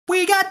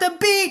We got the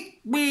beat.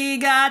 We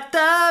got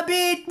the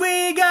beat.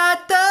 We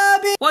got the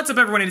beat. What's up,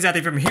 everyone? It is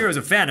Anthony from Heroes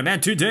of Fandom,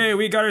 and today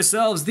we got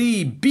ourselves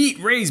the Beat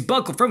Raise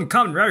Buckle from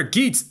Kamen Rider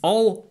Geats.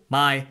 Oh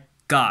my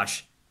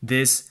gosh,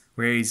 this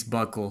raise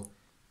buckle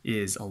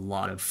is a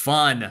lot of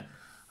fun.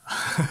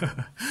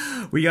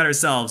 We got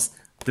ourselves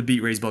the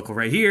Beat Raise buckle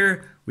right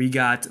here. We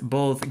got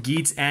both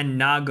Geats and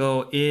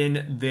Nago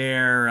in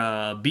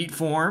their beat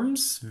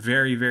forms.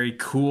 Very, very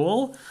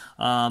cool.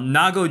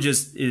 Nago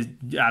just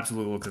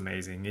absolutely looks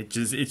amazing.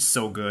 It's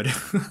so good.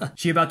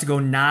 She about to go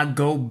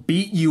Nago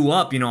beat you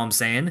up, you know what I'm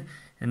saying?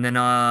 And then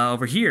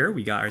over here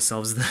we got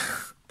ourselves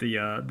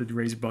the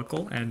raise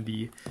buckle and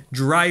the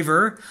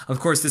driver. Of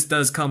course, this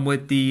does come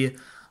with the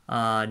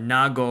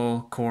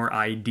Nago core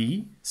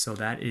ID, so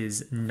that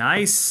is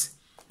nice.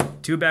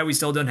 Too bad we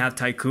still don't have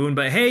Tycoon,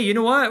 but hey, you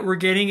know what? We're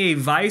getting a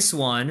Vice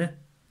one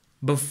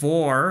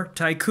before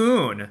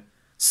Tycoon.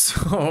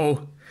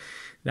 So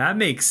that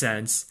makes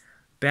sense.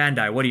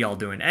 Bandai, what are y'all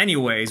doing?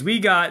 Anyways, we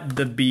got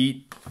the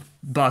beat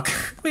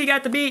we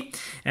got the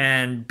beat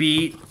and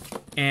beat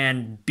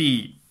and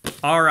beat.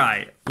 All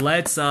right,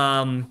 let's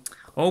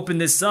open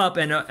this up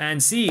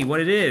and see what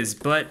it is.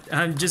 But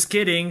I'm just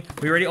kidding.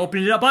 We already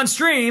opened it up on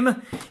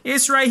stream.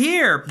 It's right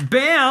here.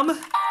 Bam.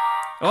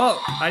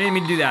 Oh, I didn't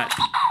mean to do that.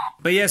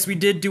 But yes, we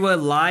did do a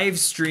live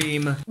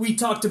stream. We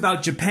talked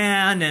about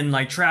Japan and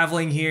like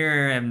traveling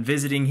here and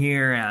visiting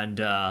here and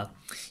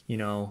you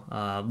know,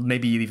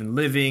 maybe even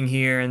living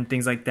here and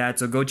things like that.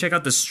 So go check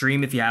out the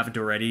stream if you haven't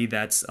already.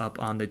 That's up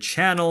on the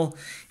channel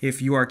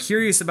if you are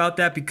curious about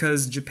that,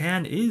 because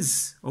Japan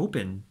is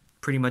open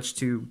pretty much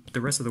to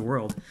the rest of the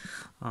world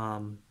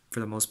for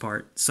the most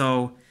part.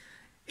 So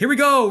here we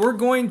go. We're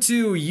going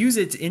to use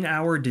it in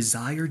our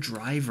Desire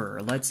Driver.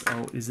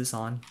 Oh, is this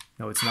on?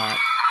 No, it's not.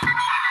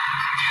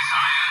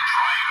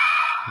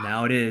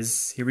 Now it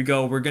is. Here we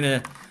go. We're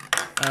gonna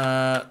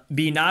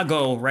be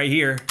Nago right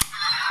here.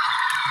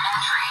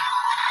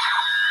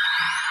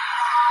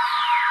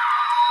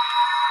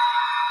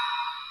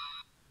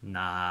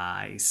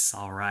 Nice.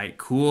 All right,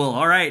 cool.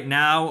 All right,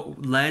 now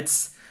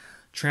let's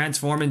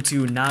transform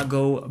into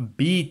Nago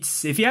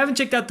Beats. If you haven't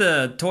checked out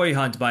the toy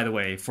hunt, by the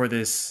way, for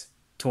this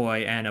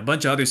toy and a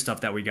bunch of other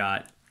stuff that we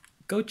got,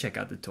 go check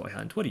out the toy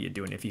hunt. What are you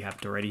doing if you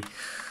haven't already?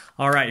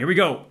 All right, here we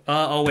go.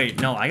 Oh wait,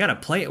 no, I gotta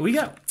play it.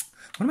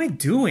 What am I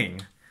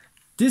doing?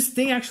 This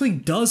thing actually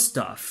does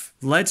stuff.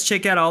 Let's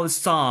check out all the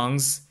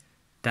songs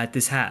that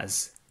this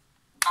has.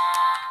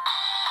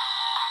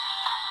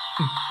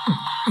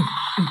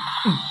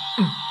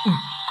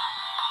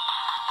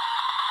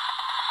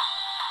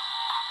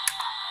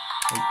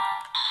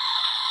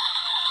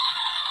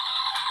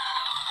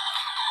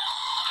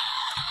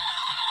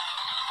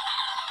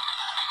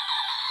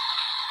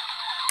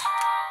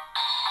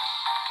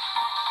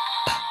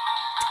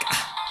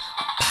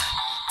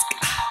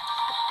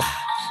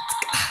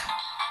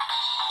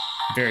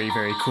 Very,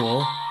 very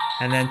cool.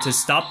 And then to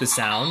stop the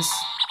sounds,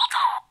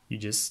 you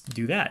just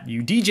do that.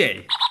 You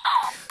DJ.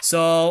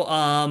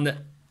 So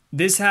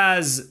this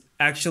has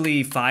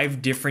actually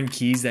 5 different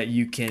keys that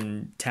you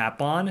can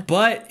tap on,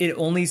 but it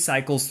only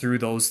cycles through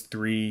those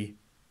 3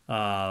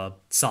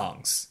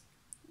 songs.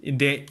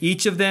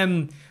 Each of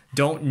them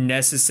don't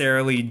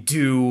necessarily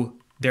do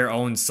their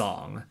own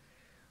song.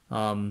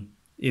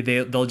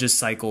 They'll just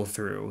cycle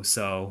through.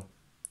 So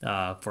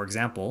for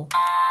example,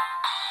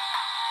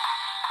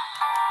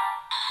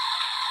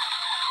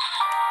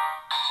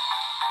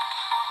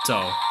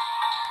 so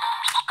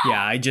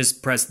yeah, I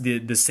just pressed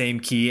the same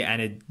key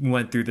and it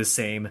went through the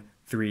same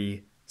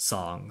 3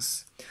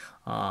 songs.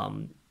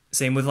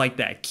 Same with like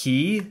that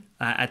key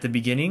at the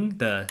beginning,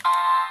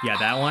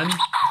 that one.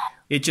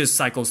 It just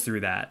cycles through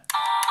that.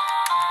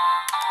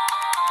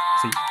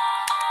 See?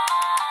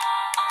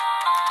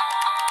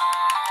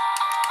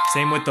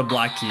 Same with the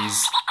black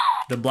keys.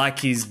 The black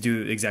keys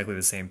do exactly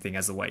the same thing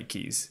as the white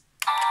keys.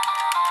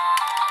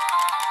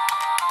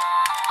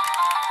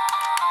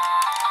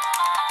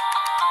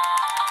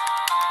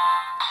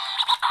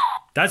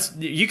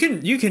 You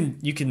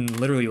can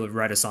literally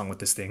write a song with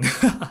this thing.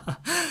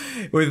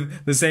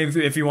 With the same,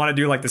 if you want to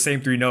do like the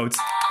same 3 notes.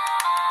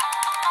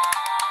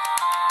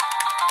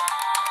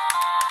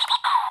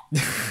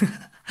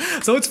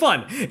 So it's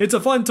fun. It's a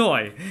fun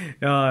toy,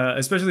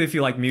 especially if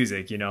you like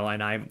music, you know.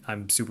 And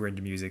I'm super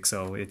into music,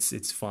 so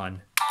it's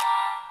fun.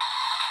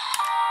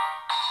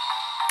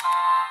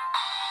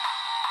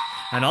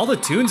 And all the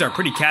tunes are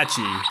pretty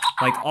catchy.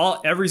 Like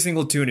every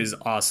single tune is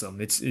awesome.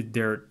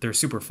 They're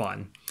super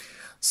fun.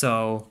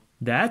 So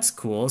that's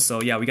cool. So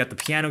yeah, we got the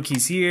piano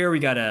keys here. We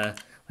got a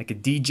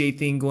DJ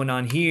thing going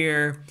on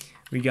here.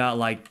 We got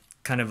like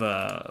kind of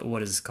a,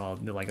 what is this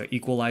called? Like an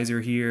equalizer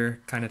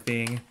here kind of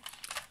thing.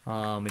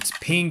 It's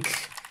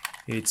pink.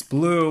 It's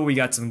blue. We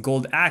got some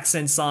gold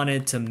accents on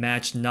it to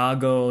match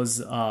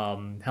Nago's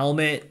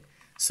helmet.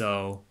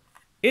 So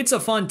it's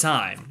a fun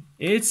time.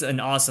 It's an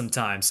awesome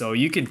time. So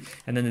you can,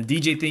 and then the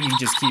DJ thing, you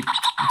just keep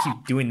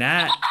doing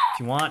that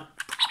if you want.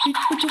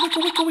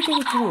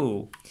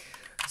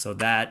 So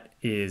that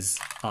is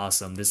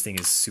awesome. This thing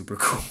is super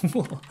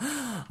cool.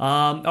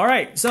 All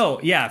right, so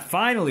yeah,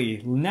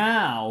 finally,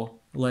 now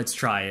let's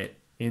try it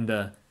in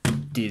the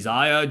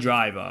Desire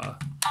Driver.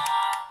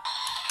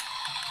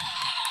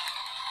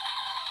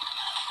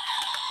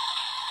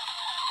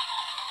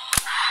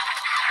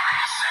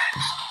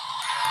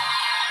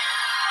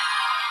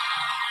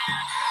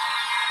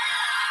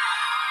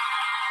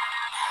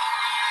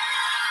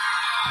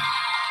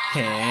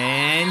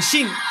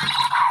 Henshin!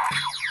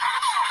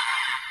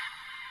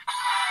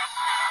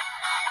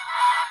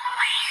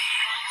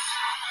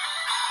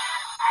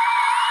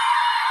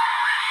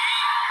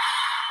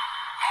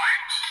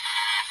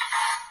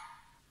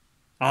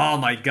 Oh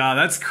my god,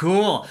 that's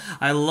cool.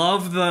 I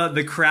love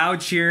the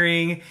crowd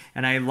cheering,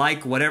 and I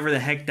like whatever the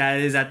heck that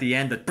is at the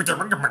end.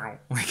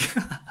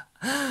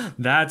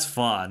 That's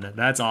fun.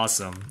 That's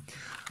awesome.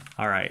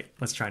 All right,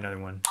 let's try another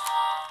one.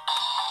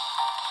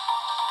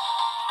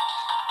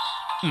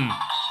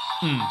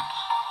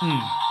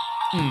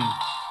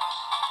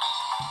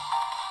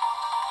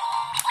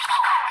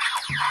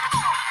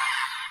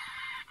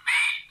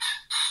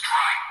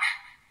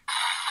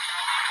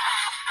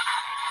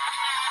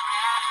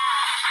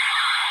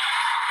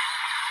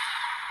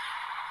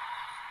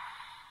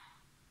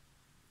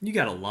 You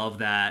gotta love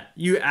that.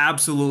 You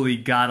absolutely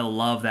gotta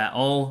love that.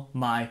 Oh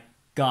my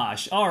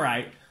gosh. All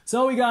right,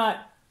 so we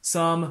got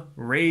some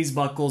raise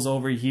buckles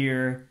over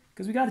here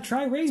because we gotta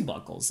try raise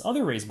buckles,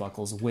 other raise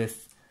buckles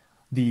with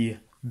the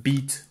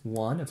Beat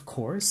one, of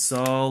course.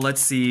 So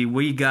let's see.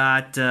 We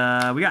got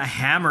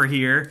hammer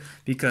here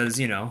because,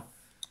 you know,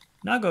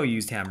 Nago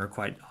used hammer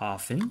quite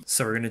often.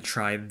 So we're gonna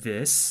try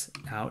this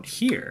out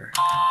here.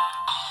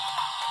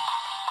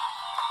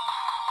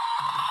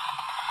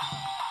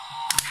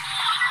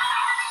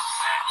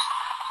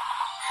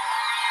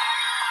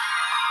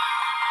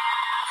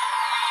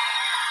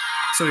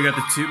 So we got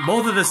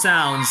both of the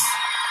sounds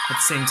at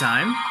the same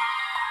time.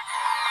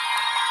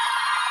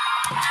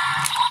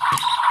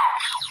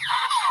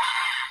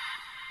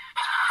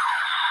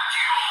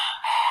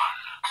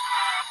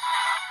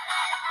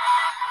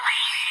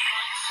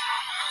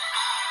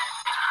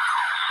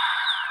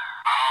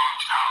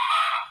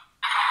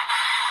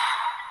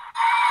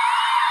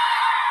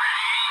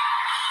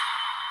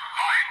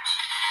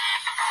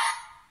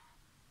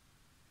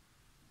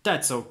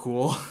 That's so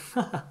cool.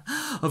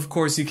 Of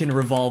course you can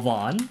revolve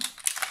on.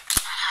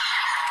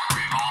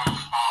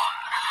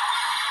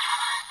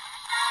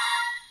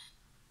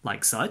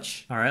 Like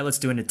such. All right, let's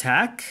do an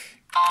attack.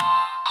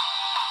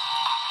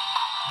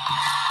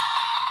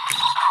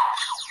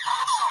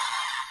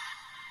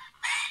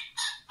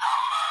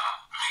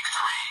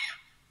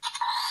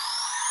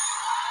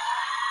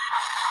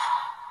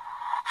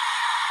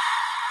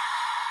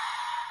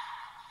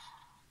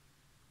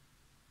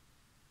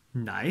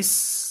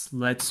 Nice.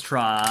 Let's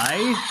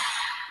try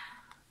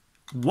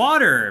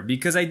water,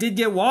 because I did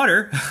get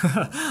water.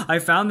 I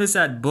found this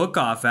at Book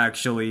Off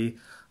actually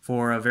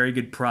for a very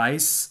good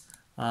price.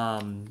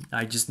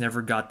 I just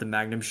never got the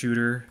Magnum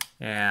shooter,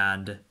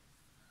 and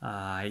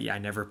I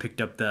never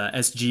picked up the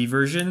SG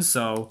version,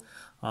 so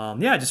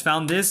yeah, I just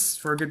found this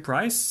for a good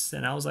price,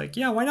 and I was like,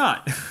 yeah, why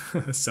not?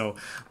 So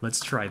let's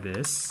try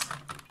this.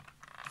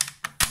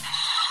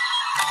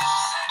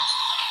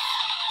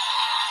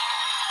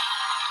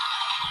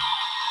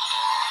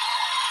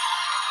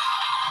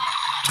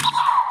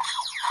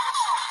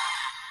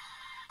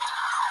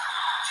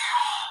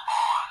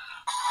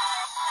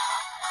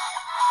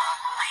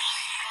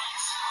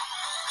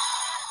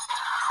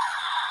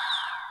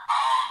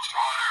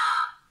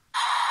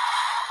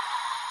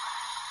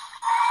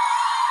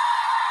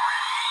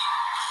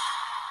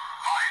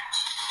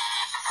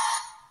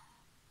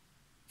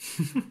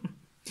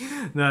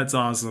 That's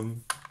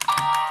awesome.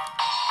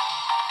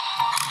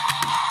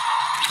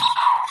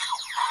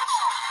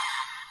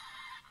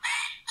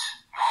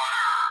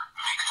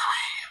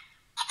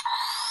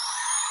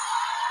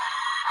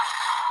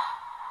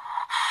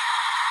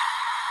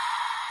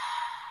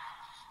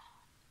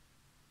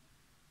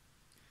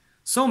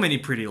 So many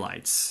pretty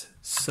lights.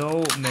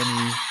 So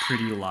many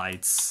pretty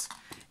lights.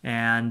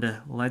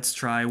 And let's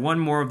try one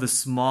more of the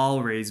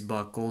small raise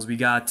buckles. We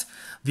got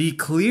the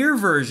clear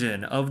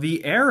version of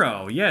the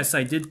Arrow. Yes,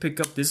 I did pick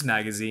up this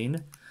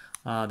magazine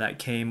that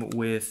came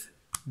with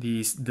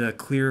the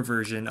clear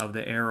version of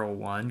the Arrow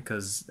one,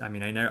 because I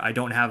mean I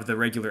don't have the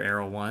regular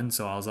Arrow one,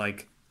 so I was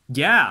like,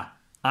 yeah,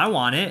 I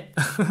want it.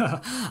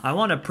 I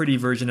want a pretty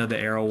version of the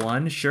Arrow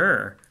one,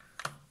 sure.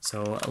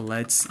 So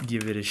let's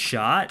give it a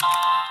shot.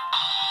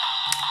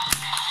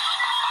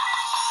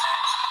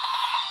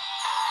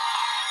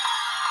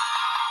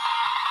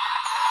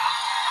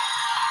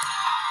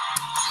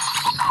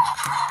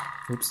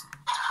 Oops.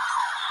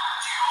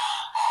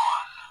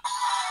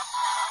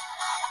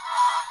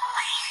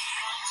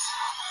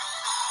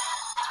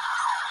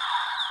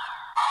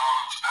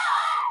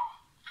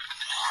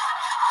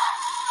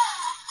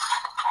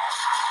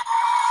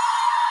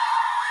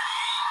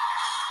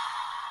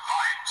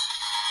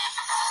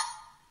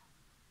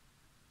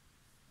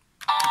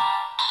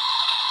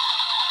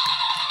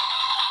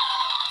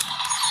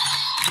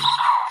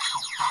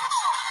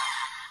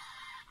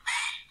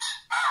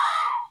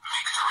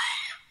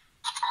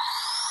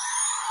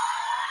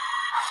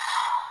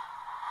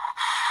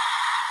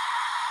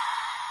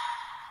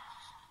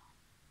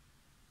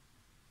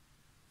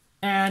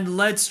 And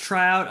let's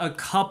try out a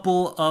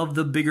couple of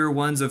the bigger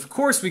ones. Of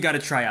course, we gotta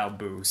try out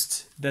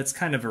Boost. That's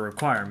kind of a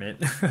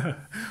requirement.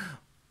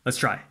 Let's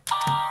try.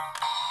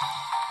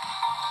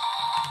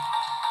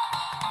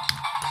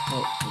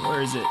 Oh,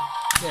 where is it?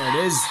 There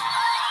it is.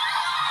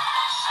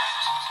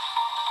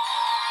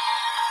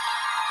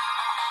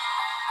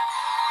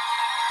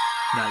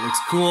 That looks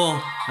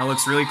cool. That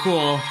looks really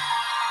cool.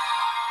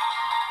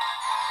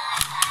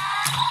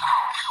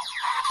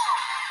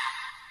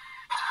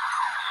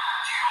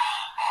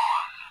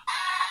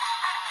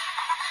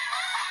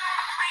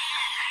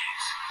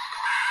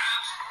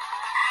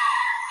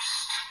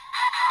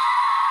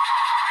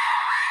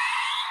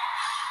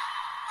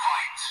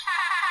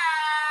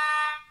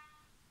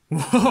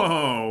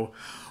 Whoa,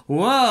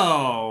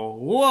 whoa,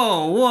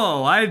 whoa,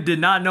 whoa. I did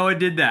not know it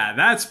did that.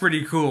 That's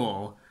pretty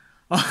cool.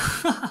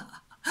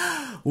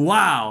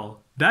 Wow,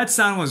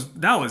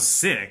 that was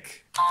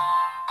sick.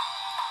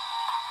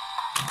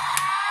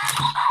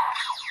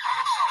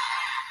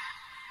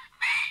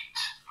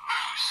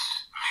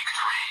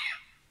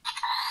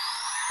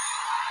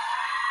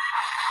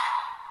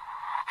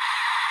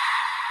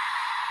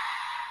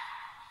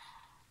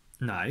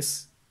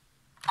 Nice.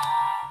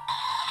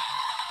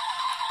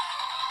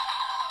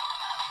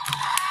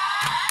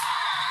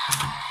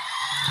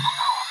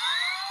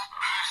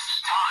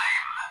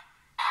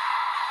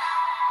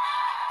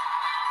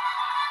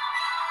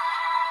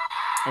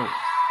 Oh.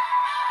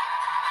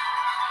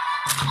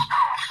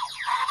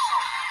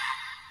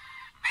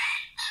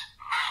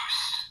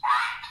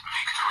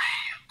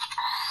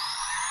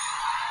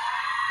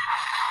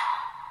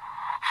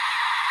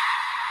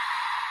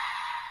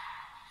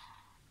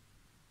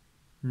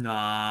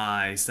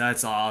 Nice,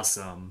 that's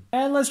awesome.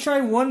 And let's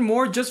try one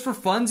more just for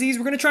funsies.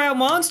 We're gonna try out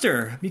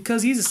Monster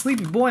because he's a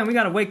sleepy boy and we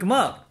gotta wake him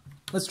up.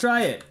 Let's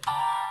try it.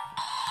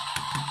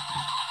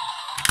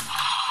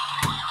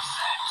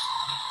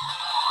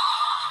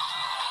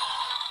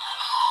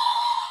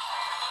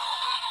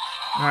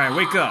 All right,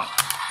 wake up.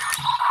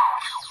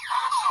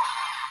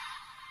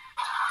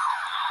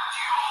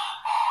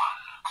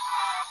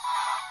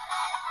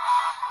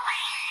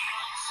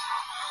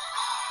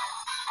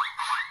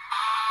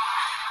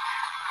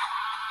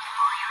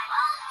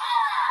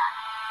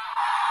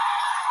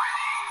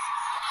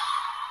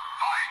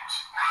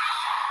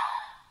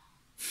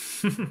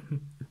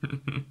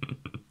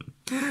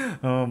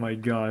 Oh my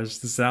gosh,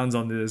 the sounds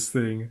on this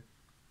thing.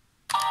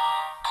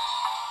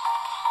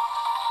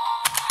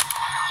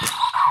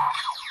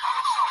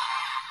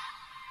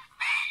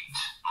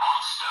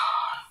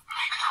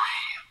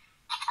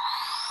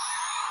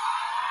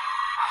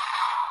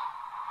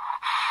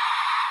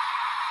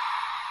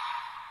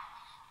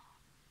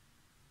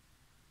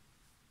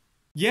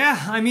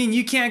 Yeah, I mean,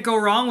 you can't go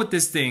wrong with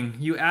this thing.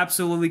 You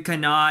absolutely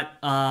cannot.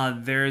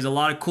 There's a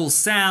lot of cool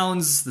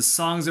sounds. The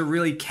songs are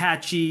really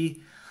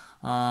catchy.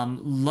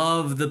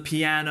 Love the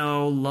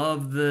piano.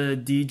 Love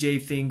the DJ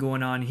thing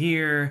going on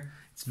here.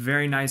 It's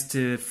very nice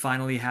to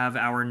finally have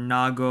our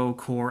Nago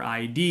core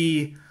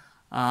ID.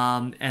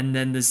 And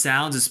then the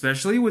sounds,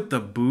 especially with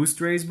the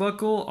boost raise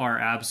buckle, are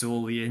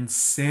absolutely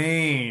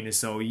insane.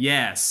 So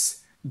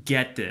yes,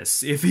 get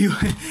this. If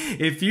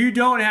you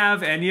don't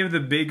have any of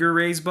the bigger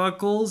raise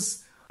buckles,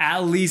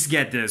 at least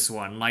get this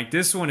one. Like,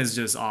 this one is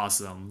just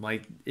awesome.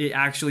 Like, it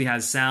actually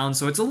has sound,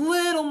 so it's a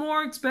little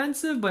more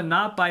expensive, but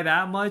not by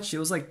that much. It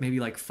was like maybe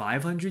like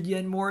 500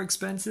 yen more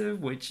expensive,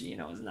 which, you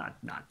know, is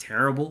not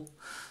terrible.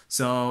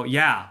 So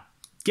yeah,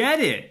 get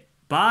it,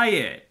 buy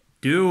it,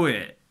 do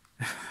it.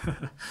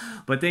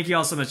 But thank you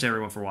all so much,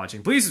 everyone, for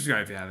watching. Please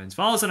subscribe if you haven't.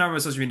 Follow us on our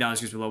social media down in the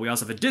description below. We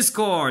also have a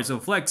Discord,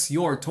 so flex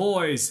your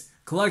toys,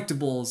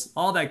 collectibles,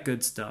 all that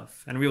good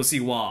stuff. And we will see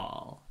you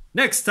all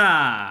next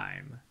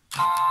time.